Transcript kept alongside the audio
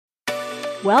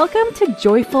Welcome to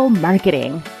Joyful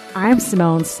Marketing. I'm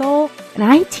Simone Seol, and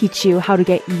I teach you how to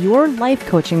get your life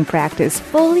coaching practice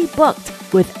fully booked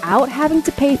without having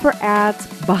to pay for ads,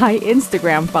 buy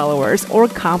Instagram followers, or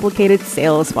complicated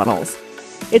sales funnels.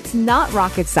 It's not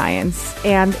rocket science,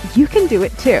 and you can do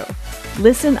it too.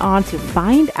 Listen on to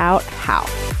find out how.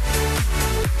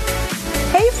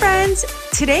 Hey friends!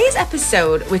 Today's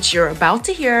episode, which you're about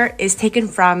to hear, is taken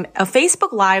from a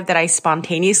Facebook Live that I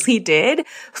spontaneously did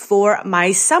for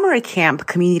my summer camp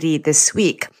community this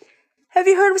week. Have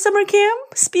you heard of summer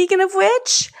camp? Speaking of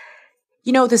which,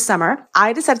 this summer,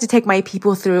 I decided to take my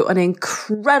people through an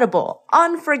incredible,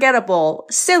 unforgettable,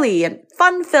 silly, and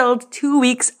fun-filled 2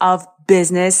 weeks of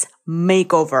business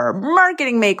makeover,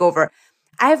 marketing makeover.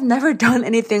 I have never done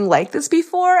anything like this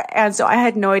before, and so I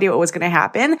had no idea what was going to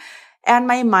happen. And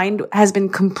my mind has been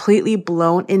completely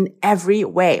blown in every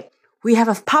way. We have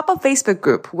a pop-up Facebook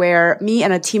group where me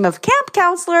and a team of camp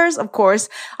counselors, of course,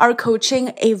 are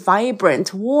coaching a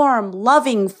vibrant, warm,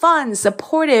 loving, fun,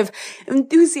 supportive,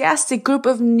 enthusiastic group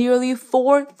of nearly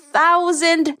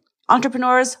 4,000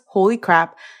 entrepreneurs. Holy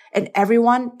crap. And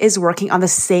everyone is working on the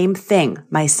same thing,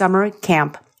 my summer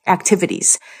camp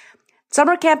activities.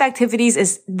 Summer camp activities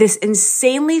is this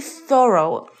insanely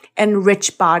thorough and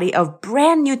rich body of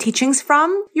brand new teachings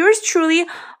from yours truly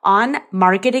on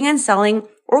marketing and selling,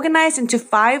 organized into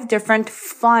 5 different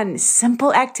fun,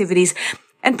 simple activities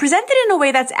and presented in a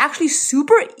way that's actually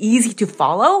super easy to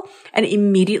follow and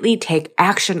immediately take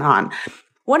action on.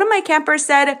 One of my campers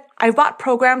said, I bought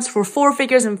programs for 4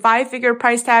 figures and 5-figure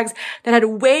price tags that had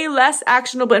way less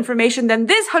actionable information than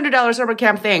this $100 summer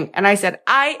camp thing. And I said,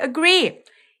 I agree.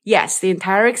 Yes, the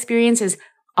entire experience is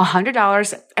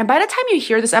 $100. And by the time you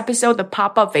hear this episode, the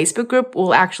pop-up Facebook group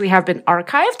will actually have been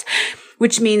archived,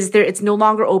 which means it's no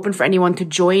longer open for anyone to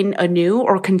join anew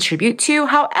or contribute to.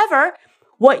 However,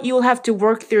 what you'll have to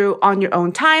work through on your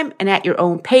own time and at your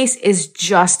own pace is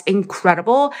just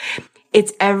incredible.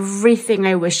 It's everything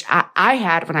I wish I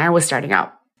had when I was starting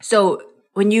out. So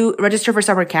when you register for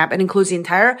summer camp, it includes the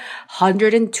entire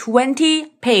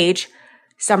 120-page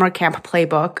summer camp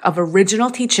playbook of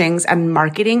original teachings and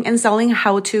marketing and selling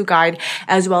how-to guide,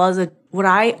 as well as what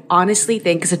I honestly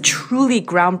think is a truly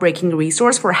groundbreaking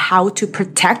resource for how to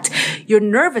protect your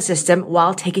nervous system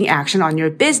while taking action on your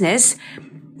business,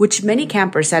 which many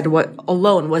campers said what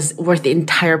alone was worth the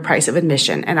entire price of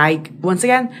admission. And I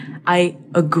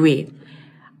agree.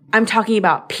 I'm talking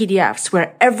about PDFs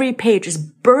where every page is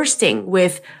bursting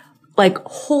with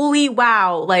holy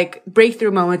wow,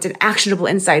 breakthrough moments and actionable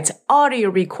insights,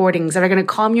 audio recordings that are going to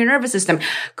calm your nervous system,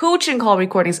 coaching call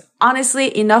recordings.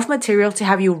 Honestly, enough material to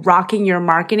have you rocking your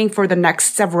marketing for the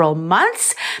next several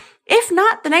months, if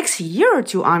not the next year or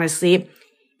two, honestly,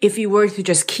 if you were to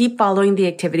just keep following the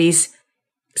activities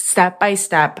step by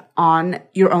step on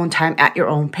your own time at your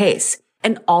own pace.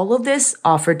 And all of this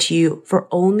offered to you for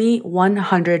only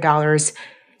 $100.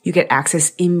 You get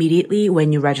access immediately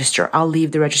when you register. I'll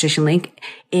leave the registration link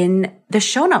in the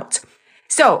show notes.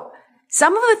 So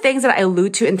some of the things that I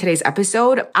allude to in today's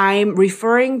episode, I'm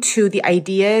referring to the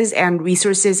ideas and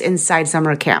resources inside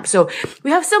summer camp. So we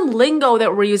have some lingo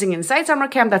that we're using inside summer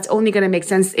camp that's only going to make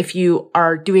sense if you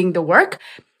are doing the work.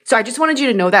 So I just wanted you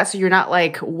to know that so you're not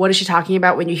like, what is she talking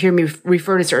about when you hear me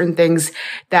refer to certain things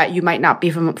that you might not be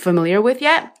familiar with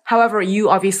yet. However, you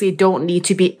obviously don't need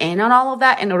to be in on all of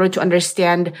that in order to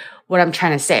understand what I'm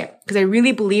trying to say. Because I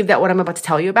really believe that what I'm about to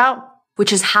tell you about,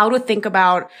 which is how to think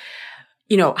about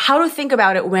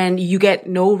it when you get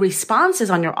no responses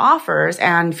on your offers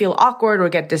and feel awkward or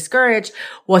get discouraged,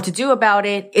 what to do about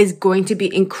it is going to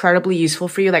be incredibly useful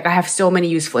for you. I have so many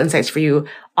useful insights for you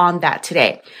on that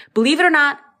today. Believe it or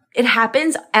not, it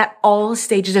happens at all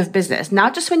stages of business,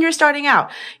 not just when you're starting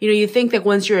out. You think that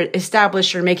once you're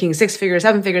established, you're making 6 figures,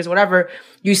 7 figures, whatever,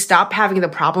 you stop having the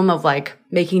problem of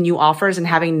making new offers and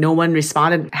having no one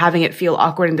respond and having it feel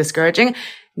awkward and discouraging.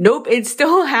 Nope, it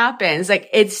still happens.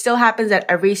 It still happens at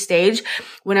every stage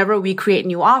whenever we create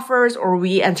new offers or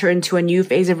we enter into a new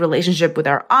phase of relationship with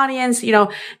our audience,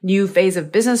 new phase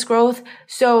of business growth.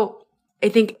 So I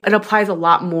think it applies a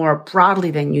lot more broadly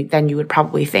than you would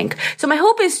probably think. So my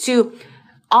hope is to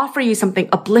offer you something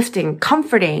uplifting,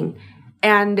 comforting,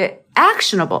 and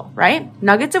actionable, right?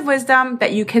 Nuggets of wisdom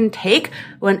that you can take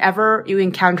whenever you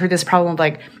encounter this problem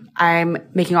of I'm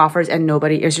making offers and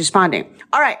nobody is responding.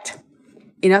 All right.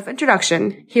 Enough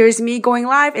introduction. Here's me going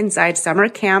live inside summer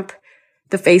camp,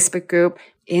 the Facebook group.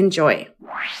 Enjoy.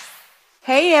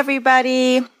 Hey,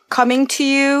 everybody. Coming to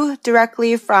you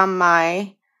directly from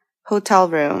my hotel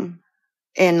room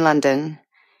in London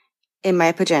in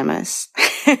my pajamas.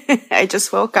 I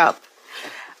just woke up.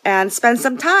 and spend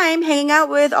some time hanging out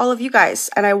with all of you guys.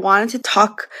 And I wanted to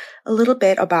talk a little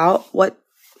bit about what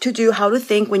to do, how to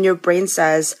think when your brain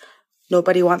says,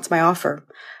 nobody wants my offer.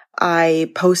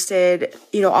 I posted,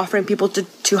 offering people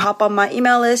to hop on my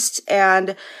email list,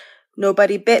 and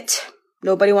nobody bit.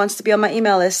 Nobody wants to be on my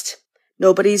email list.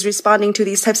 Nobody's responding to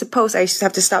these types of posts. I just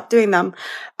have to stop doing them.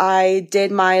 I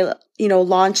did my,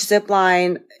 launch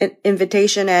Zipline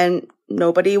invitation, and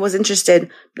nobody was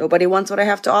interested. Nobody wants what I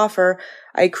have to offer.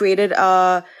 I created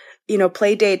a,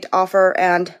 play date offer,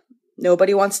 and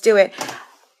nobody wants to do it.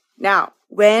 Now,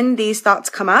 when these thoughts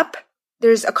come up,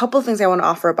 there's a couple of things I want to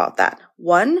offer about that.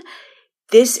 One,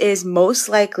 this is most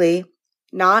likely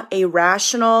not a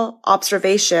rational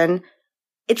observation.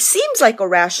 It seems like a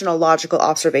rational, logical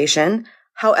observation.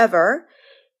 However,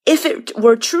 if it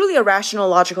were truly a rational,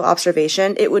 logical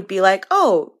observation, it would be like,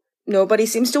 oh, nobody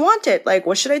seems to want it. Like,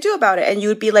 what should I do about it? And you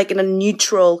would be like in a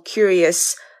neutral,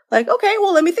 curious, like, okay,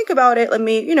 well, let me think about it. Let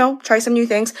me, try some new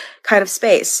things kind of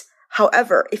space.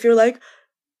 However, if you're like,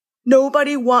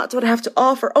 nobody wants what I have to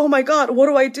offer. Oh my God, what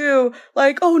do I do?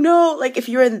 Like, oh no. Like, if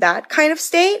you're in that kind of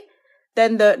state,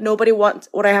 then the nobody wants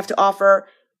what I have to offer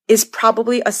is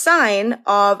probably a sign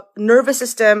of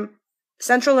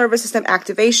central nervous system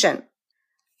activation.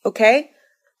 Okay?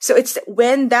 So it's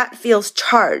when that feels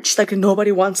charged, like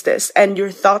nobody wants this, and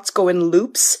your thoughts go in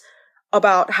loops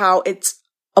about how it's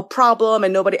a problem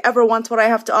and nobody ever wants what I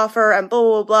have to offer and blah,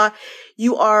 blah, blah.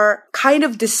 You are kind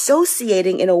of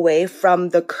dissociating in a way from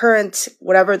the current,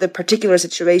 whatever the particular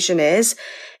situation is.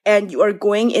 And you are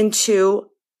going into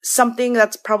something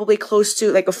that's probably close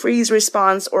to like a freeze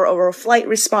response or a flight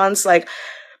response, like,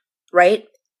 right?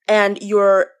 And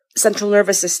your central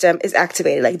nervous system is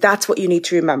activated. Like, that's what you need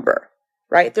to remember,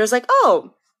 right? There's like,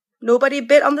 oh, nobody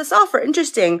bid on this offer.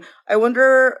 Interesting. I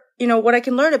wonder, what I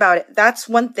can learn about it. That's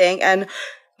one thing. And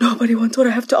nobody wants what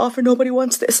I have to offer. Nobody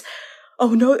wants this. Oh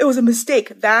no, it was a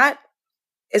mistake. That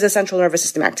is a central nervous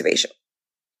system activation.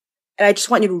 And I just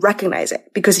want you to recognize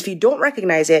it, because if you don't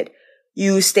recognize it,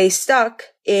 you stay stuck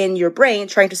in your brain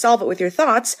trying to solve it with your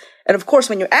thoughts. And of course,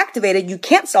 when you're activated, you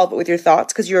can't solve it with your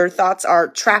thoughts because your thoughts are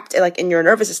trapped in your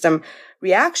nervous system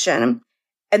reaction.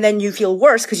 And then you feel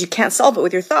worse because you can't solve it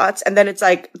with your thoughts. And then it's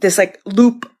like this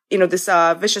loop, this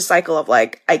vicious cycle of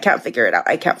like, I can't figure it out.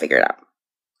 I can't figure it out.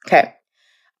 Okay.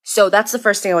 So that's the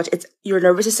first thing I want you. It's your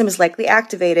nervous system is likely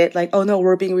activated. Like, oh no,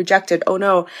 we're being rejected. Oh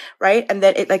no. Right. And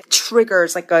then it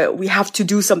triggers we have to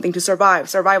do something to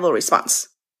survival response.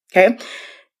 Okay.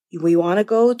 We want to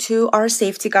go to our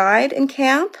safety guide in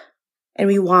camp, and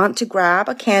we want to grab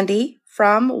a candy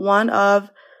from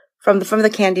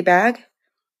the candy bag,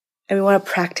 and we want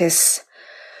to practice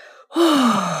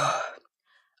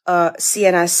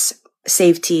CNS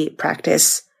safety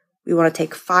practice. We want to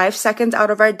take 5 seconds out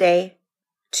of our day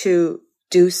to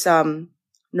do some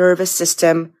nervous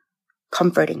system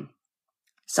comforting,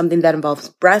 something that involves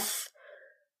breath,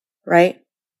 right?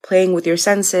 Playing with your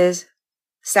senses.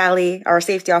 Sally, our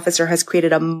safety officer, has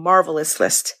created a marvelous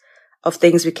list of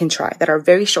things we can try that are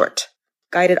very short,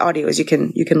 guided audios you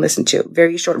can listen to.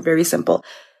 Very short, very simple,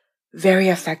 very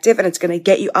effective, and it's going to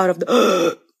get you out of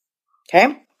the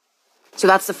okay? So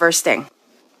that's the first thing.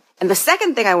 And the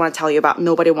second thing I want to tell you about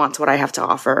nobody wants what I have to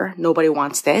offer, nobody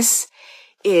wants this,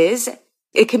 is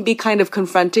it can be kind of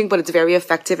confronting, but it's very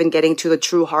effective in getting to the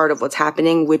true heart of what's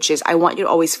happening, which is I want you to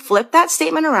always flip that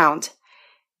statement around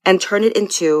and turn it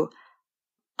into,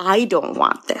 I don't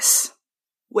want this.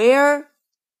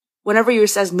 Whenever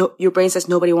your brain says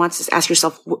nobody wants this, ask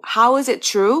yourself, how is it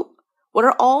true? What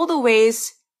are all the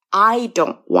ways I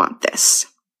don't want this?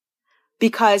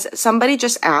 Because somebody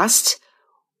just asked,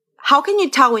 how can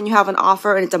you tell when you have an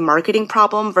offer and it's a marketing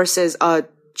problem versus a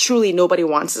truly nobody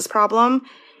wants this problem?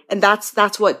 And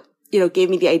that's what, gave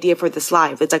me the idea for this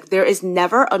live. It's like, there is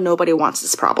never a nobody wants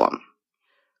this problem.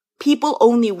 People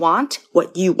only want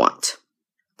what you want.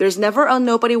 There's never a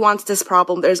nobody wants this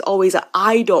problem. There's always a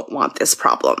I don't want this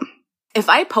problem. If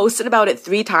I posted about it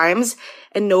 3 times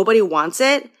and nobody wants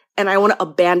it, and I want to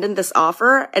abandon this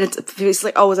offer, and it's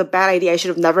like, oh, it was a bad idea, I should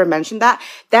have never mentioned that.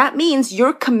 That means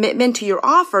your commitment to your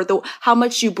offer, how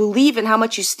much you believe and how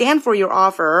much you stand for your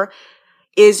offer,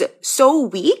 is so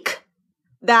weak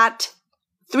that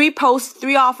 3 posts,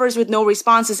 3 offers with no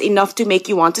response is enough to make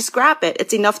you want to scrap it.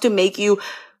 It's enough to make you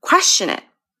question it.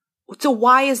 So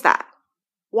why is that?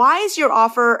 Why is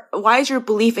your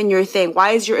belief in your thing?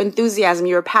 Why is your enthusiasm,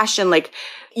 your passion,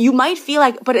 you might feel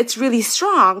like, but it's really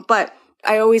strong. But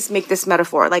I always make this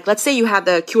metaphor. Let's say you had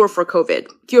the cure for COVID,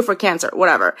 cure for cancer,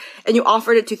 whatever, and you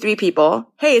offered it to 3 people.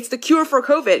 Hey, it's the cure for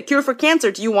COVID, cure for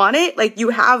cancer. Do you want it? You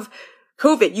have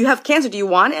COVID, you have cancer. Do you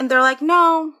want it? And they're like,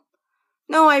 no,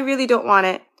 I really don't want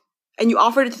it. and you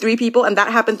offered it to 3 people and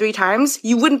that happened 3 times,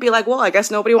 you wouldn't be like, well, I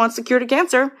guess nobody wants to cure the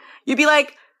cancer. You'd be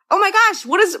like, oh my gosh,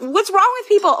 what's wrong with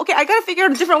people? Okay, I gotta figure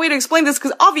out a different way to explain this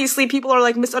because obviously people are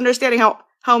like misunderstanding how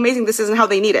amazing this is and how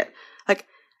they need it. Like,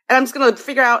 and I'm just gonna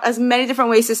figure out as many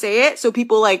different ways to say it so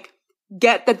people like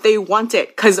get that they want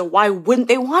it, because why wouldn't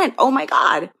they want it? Oh my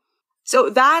God. So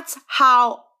that's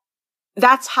how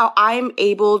I'm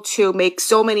able to make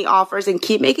so many offers and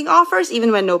keep making offers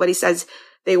even when nobody says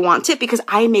they want it, because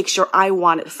I make sure I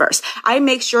want it first. I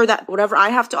make sure that whatever I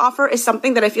have to offer is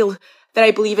something that I feel that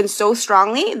I believe in so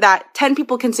strongly that 10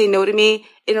 people can say no to me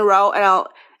in a row,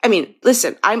 and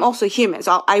listen, I'm also human.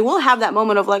 So I will have that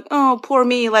moment of like, oh, poor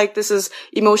me. Like, this is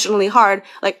emotionally hard.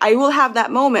 Like, I will have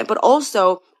that moment, but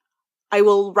also I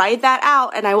will write that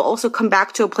out. And I will also come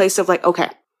back to a place of like, okay,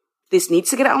 this needs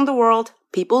to get out in the world.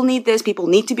 People need this. People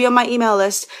need to be on my email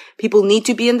list. People need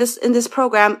to be in this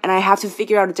program. And I have to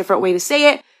figure out a different way to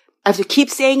say it. I have to keep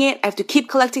saying it. I have to keep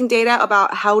collecting data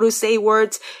about how to say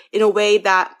words in a way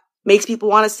that makes people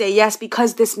want to say yes,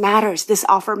 because this matters. This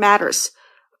offer matters.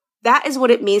 That is what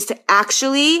it means to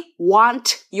actually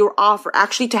want your offer,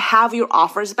 actually to have your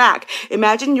offers back.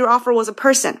 Imagine your offer was a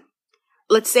person.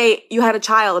 Let's say you had a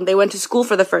child and they went to school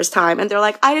for the first time and they're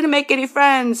like, I didn't make any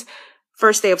friends.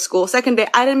 First day of school. Second day,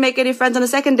 I didn't make any friends on the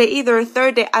second day either.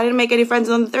 Third day, I didn't make any friends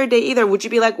on the third day either. Would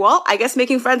you be like, well, I guess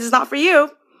making friends is not for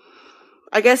you.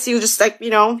 I guess you just like,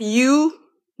 you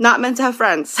not meant to have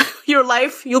friends. Your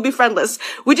life, you'll be friendless.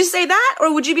 Would you say that?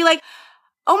 Or would you be like,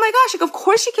 oh my gosh, like, of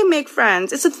course you can make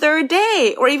friends. It's the third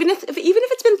day. Or even if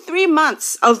it's been 3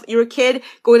 months of your kid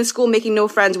going to school making no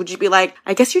friends, would you be like,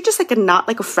 I guess you're just like not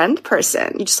like a friend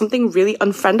person. You're just something really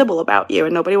unfriendable about you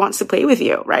and nobody wants to play with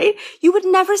you, right? You would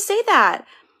never say that,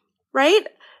 right?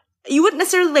 You wouldn't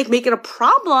necessarily like make it a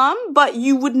problem, but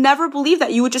you would never believe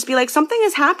that. You would just be like, something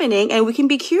is happening and we can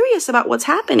be curious about what's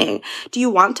happening. Do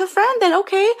you want a friend? Then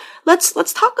okay,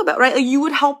 let's talk about, right? Like, you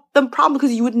would help them problem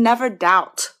because you would never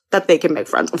doubt that they can make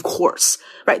friends, of course,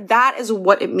 right? That is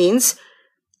what it means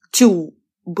to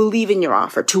believe in your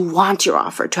offer, to want your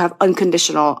offer, to have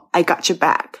unconditional, I got your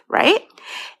back, right?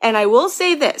 And I will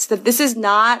say this, that this is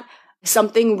not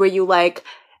something where you like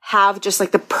have just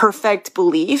like the perfect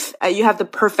belief. You have the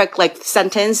perfect like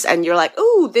sentence and you're like,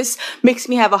 ooh, this makes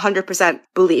me have 100%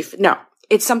 belief. No,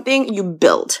 it's something you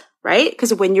build, right?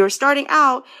 Because when you're starting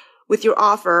out with your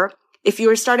offer, if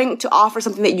you're starting to offer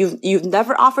something that you've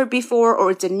never offered before, or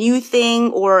it's a new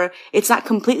thing, or it's not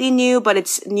completely new, but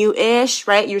it's new-ish,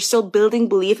 right? You're still building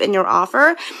belief in your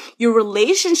offer. Your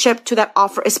relationship to that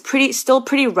offer is still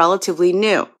pretty relatively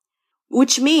new,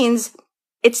 which means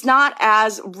it's not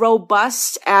as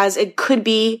robust as it could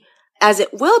be, as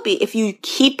it will be if you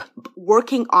keep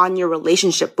working on your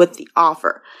relationship with the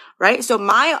offer, right? So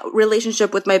my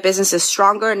relationship with my business is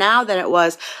stronger now than it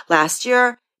was last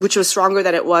year, which was stronger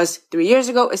than it was 3 years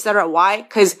ago, etc. Why?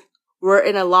 Because we're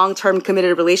in a long-term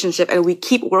committed relationship and we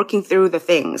keep working through the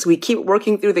things. We keep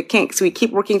working through the kinks. We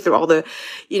keep working through all the,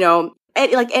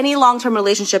 like any long-term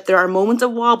relationship, there are moments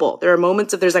of wobble. There are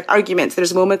moments of, there's like arguments.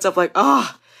 There's moments of like,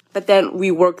 but then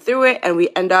we work through it and we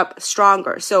end up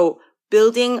stronger. So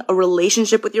building a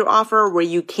relationship with your offer where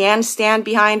you can stand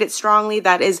behind it strongly,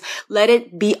 that is, let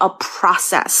it be a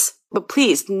process. But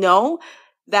please know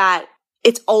that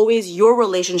it's always your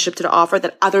relationship to the offer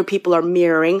that other people are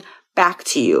mirroring back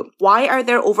to you. Why are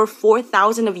there over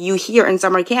 4,000 of you here in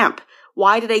summer camp?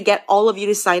 Why did I get all of you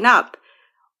to sign up?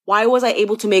 Why was I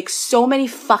able to make so many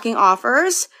fucking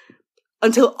offers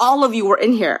until all of you were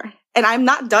in here? And I'm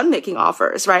not done making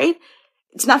offers, right?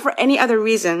 It's not for any other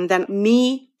reason than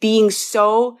me being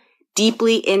so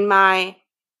deeply in my,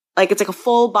 like, it's like a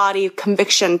full body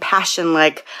conviction, passion.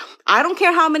 Like, I don't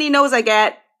care how many no's I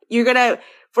get. You're gonna,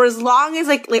 for as long as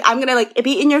like I'm gonna like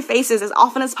be in your faces as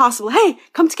often as possible. Hey,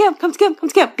 come to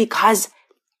camp, because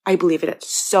I believe in it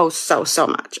so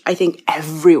much. I think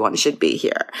everyone should be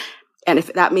here. And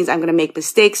if that means I'm gonna make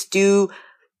mistakes, do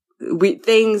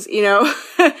things,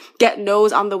 get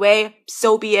no's on the way,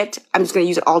 so be it. I'm just gonna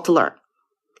use it all to learn.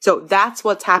 So that's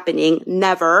what's happening.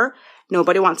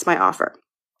 Nobody wants my offer.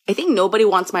 I think nobody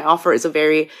wants my offer is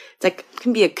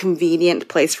can be a convenient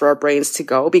place for our brains to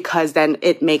go, because then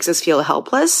it makes us feel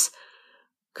helpless.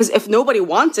 Because if nobody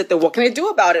wants it, then what can I do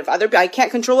about it? I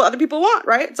can't control what other people want,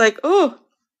 right? It's like,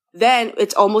 then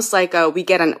it's almost like we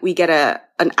get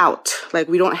an out. Like,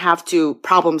 we don't have to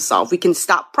problem solve. We can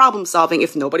stop problem solving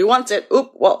if nobody wants it.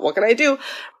 What can I do?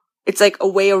 It's like a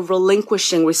way of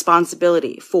relinquishing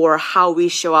responsibility for how we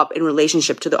show up in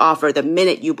relationship to the offer the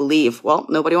minute you believe,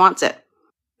 nobody wants it.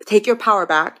 Take your power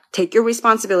back, take your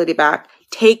responsibility back,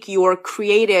 take your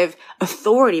creative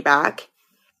authority back,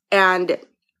 and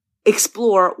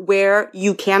explore where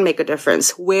you can make a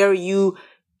difference, where you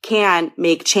can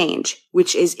make change,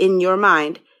 which is in your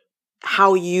mind,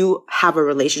 how you have a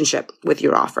relationship with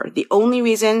your offer. The only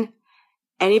reason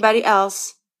anybody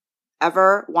else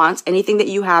ever wants anything that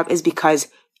you have is because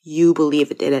you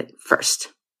believe in it first,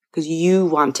 because you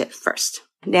want it first.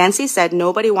 Nancy said,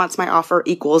 nobody wants my offer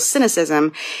equals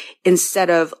cynicism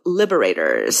instead of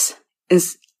liberators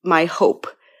is my hope,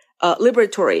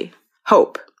 liberatory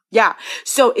hope. Yeah.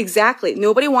 So exactly.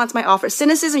 Nobody wants my offer.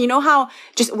 Cynicism, you know how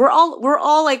just we're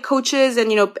all like coaches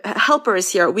and, helpers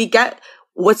here. We get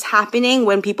what's happening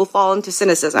when people fall into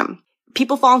cynicism.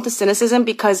 People fall into cynicism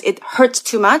because it hurts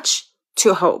too much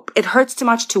to hope. It hurts too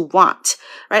much to want,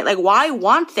 right? Like, why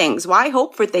want things? Why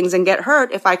hope for things and get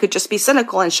hurt if I could just be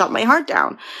cynical and shut my heart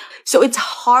down? So it's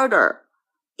harder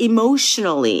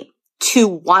emotionally to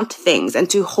want things and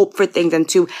to hope for things and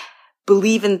to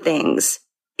believe in things.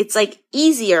 It's like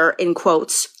easier, in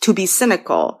quotes, to be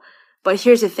cynical. But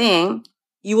here's the thing.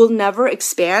 You will never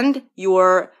expand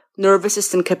your nervous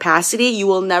system capacity. You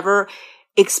will never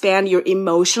expand your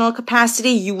emotional capacity.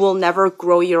 You will never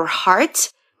grow your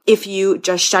heart if you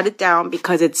just shut it down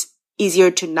because it's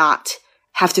easier to not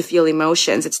have to feel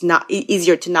emotions. It's not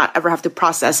easier to not ever have to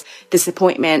process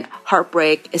disappointment,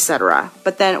 heartbreak, etc.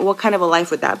 But then what kind of a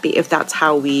life would that be if that's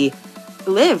how we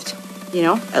lived,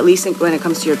 at least when it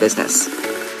comes to your business?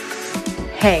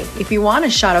 Hey, if you want a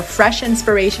shot of fresh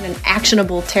inspiration and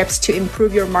actionable tips to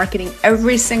improve your marketing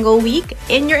every single week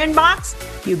in your inbox,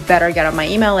 you better get on my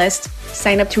email list.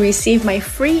 Sign up to receive my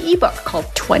free ebook called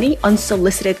 20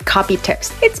 Unsolicited Copy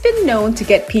Tips. It's been known to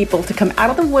get people to come out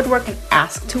of the woodwork and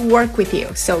ask to work with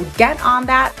you. So get on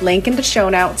that, link in the show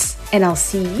notes, and I'll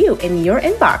see you in your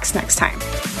inbox next time.